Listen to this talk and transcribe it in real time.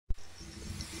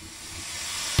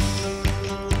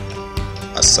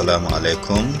Assalamu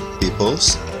alaikum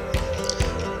peoples.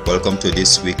 Welcome to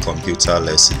this week computer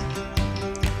lesson.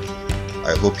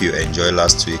 I hope you enjoyed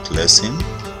last week's lesson.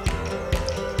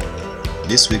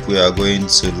 This week we are going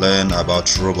to learn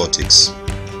about robotics.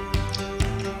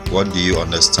 What do you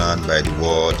understand by the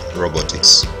word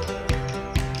robotics?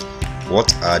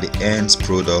 What are the end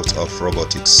products of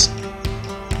robotics?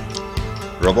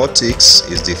 Robotics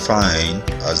is defined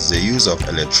as the use of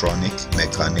electronic,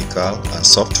 mechanical, and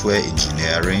software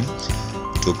engineering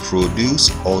to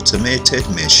produce automated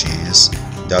machines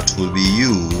that will be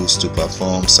used to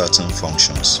perform certain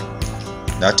functions.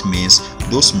 That means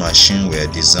those machines were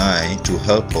designed to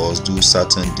help us do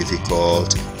certain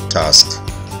difficult tasks.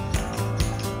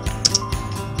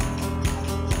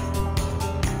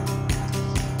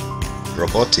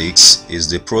 Robotics is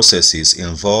the processes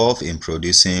involved in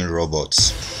producing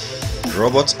robots.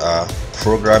 Robots are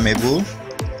programmable,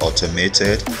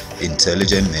 automated,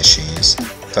 intelligent machines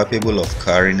capable of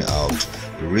carrying out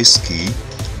risky,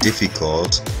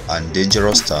 difficult, and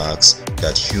dangerous tasks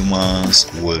that humans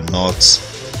will not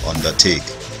undertake.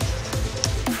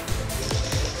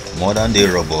 Modern-day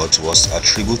robot was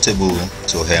attributable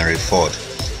to Henry Ford,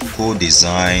 who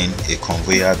designed a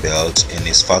conveyor belt in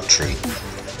his factory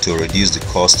to reduce the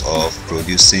cost of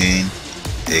producing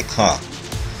a car.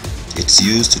 It's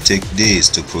used to take days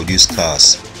to produce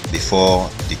cars before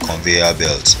the conveyor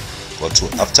belt, but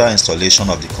after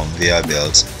installation of the conveyor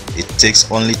belt, it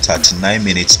takes only 39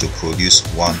 minutes to produce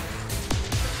one.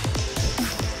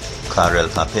 Karel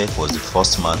Čapek was the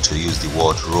first man to use the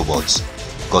word robot,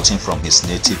 gotten from his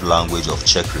native language of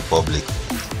Czech Republic.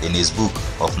 In his book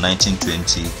of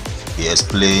 1920, he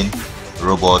explained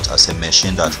robot as a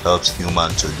machine that helps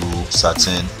humans to do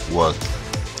certain work.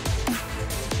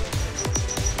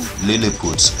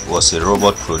 Lilliput was a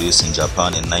robot produced in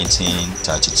Japan in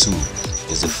 1932.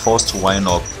 It's the first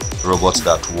wind-up robot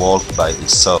that walked by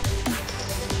itself.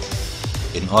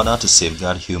 In order to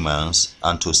safeguard humans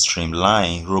and to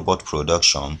streamline robot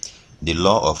production, the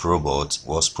law of robots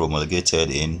was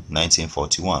promulgated in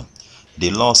 1941.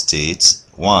 The law states: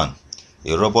 1.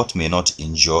 A robot may not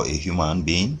injure a human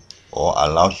being or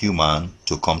allow human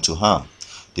to come to harm.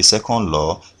 The second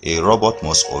law, a robot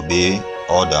must obey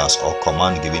orders or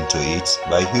command given to it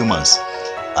by humans.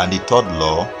 And the third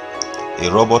law,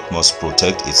 a robot must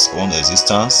protect its own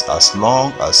existence as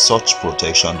long as such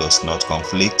protection does not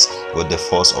conflict with the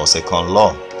first or second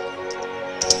law.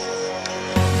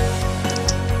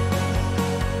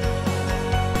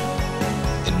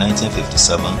 In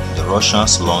 1957, the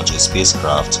Russians launched a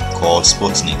spacecraft called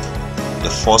Sputnik, the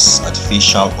first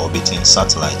artificial orbiting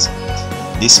satellite.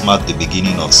 This marked the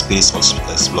beginning of space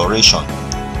exploration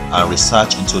and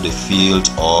research into the field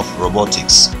of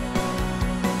robotics.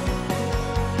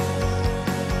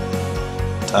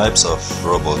 Types of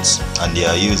robots and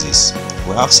their uses.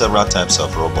 We have several types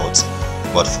of robots,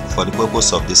 but for the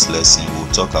purpose of this lesson,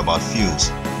 we'll talk about few.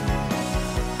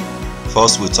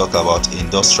 First, we'll talk about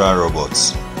industrial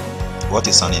robots. What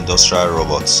is an industrial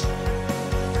robot?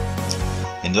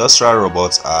 Industrial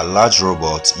robots are large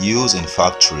robots used in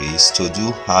factories to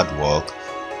do hard work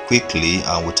quickly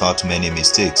and without many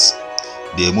mistakes.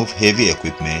 They move heavy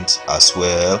equipment as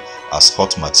well as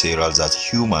hot materials that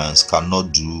humans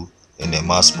cannot do in a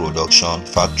mass production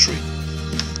factory.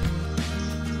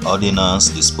 Ordnance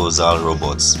disposal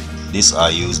robots. These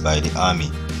are used by the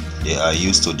army. They are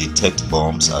used to detect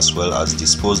bombs as well as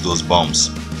dispose those bombs.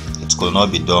 It could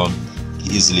not be done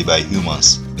easily by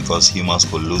humans because humans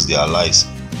could lose their lives,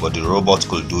 but the robot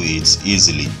could do it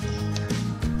easily.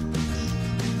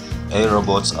 Air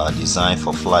robots are designed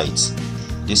for flight.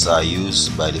 These are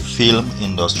used by the film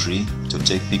industry to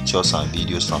take pictures and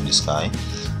videos from the sky.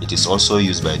 It is also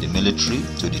used by the military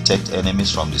to detect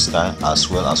enemies from the sky as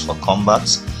well as for combat.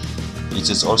 It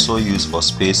is also used for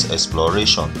space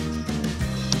exploration.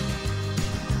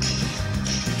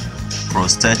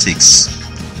 Prosthetics.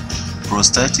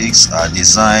 Prosthetics are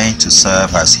designed to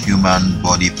serve as human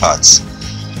body parts.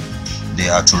 They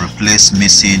are to replace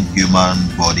missing human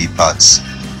body parts.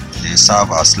 They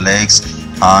serve as legs,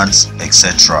 hands,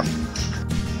 etc.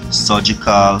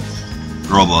 Surgical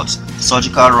robots.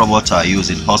 Surgical robots are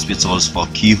used in hospitals for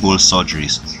keyhole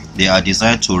surgeries. They are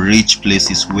designed to reach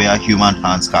places where human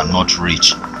hands cannot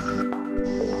reach.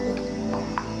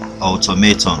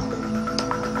 Automaton.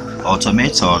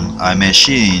 Automaton are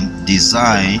machines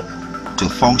designed to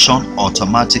function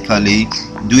automatically,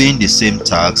 doing the same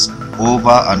tasks over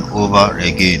and over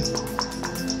again.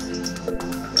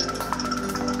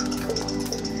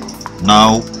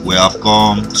 Now we have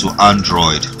come to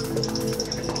Android.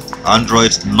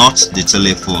 Android, not the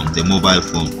telephone, the mobile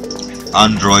phone.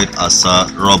 Android as a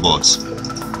robot.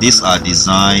 These are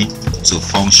designed to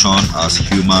function as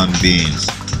human beings.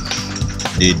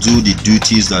 They do the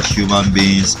duties that human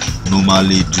beings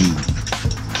normally do.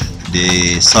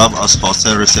 They serve as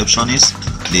hotel receptionists,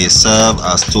 they serve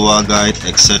as tour guide,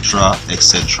 etc.,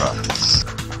 etc.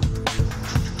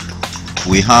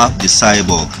 We have the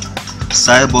cyborg.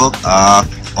 Cyborg are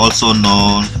also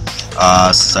known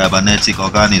as cybernetic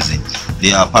organisms.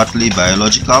 They are partly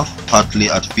biological,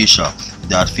 partly artificial.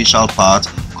 The artificial part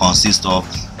consists of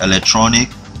electronic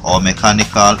or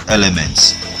mechanical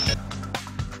elements.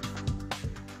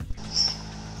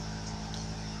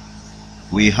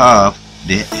 We have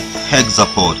the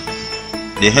hexapod.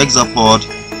 The hexapod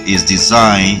is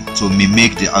designed to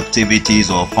mimic the activities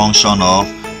or function of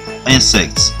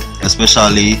insects,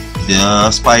 especially the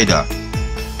spider.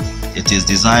 It is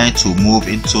designed to move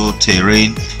into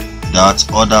terrain that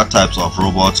other types of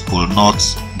robots could not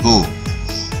go.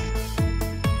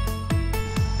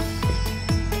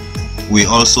 We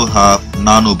also have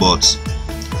nanobots.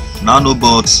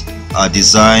 Nanobots are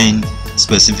designed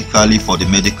specifically for the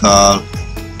medical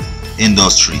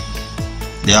industry.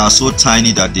 They are so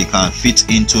tiny that they can fit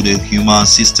into the human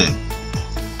system.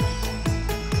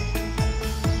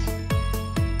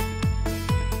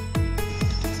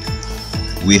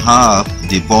 We have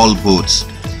the ball boats.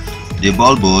 The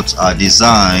ball boats are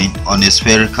designed on a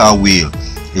spherical wheel.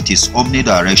 It is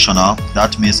omnidirectional.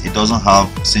 That means it doesn't have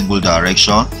single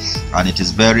direction, and it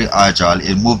is very agile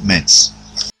in movements.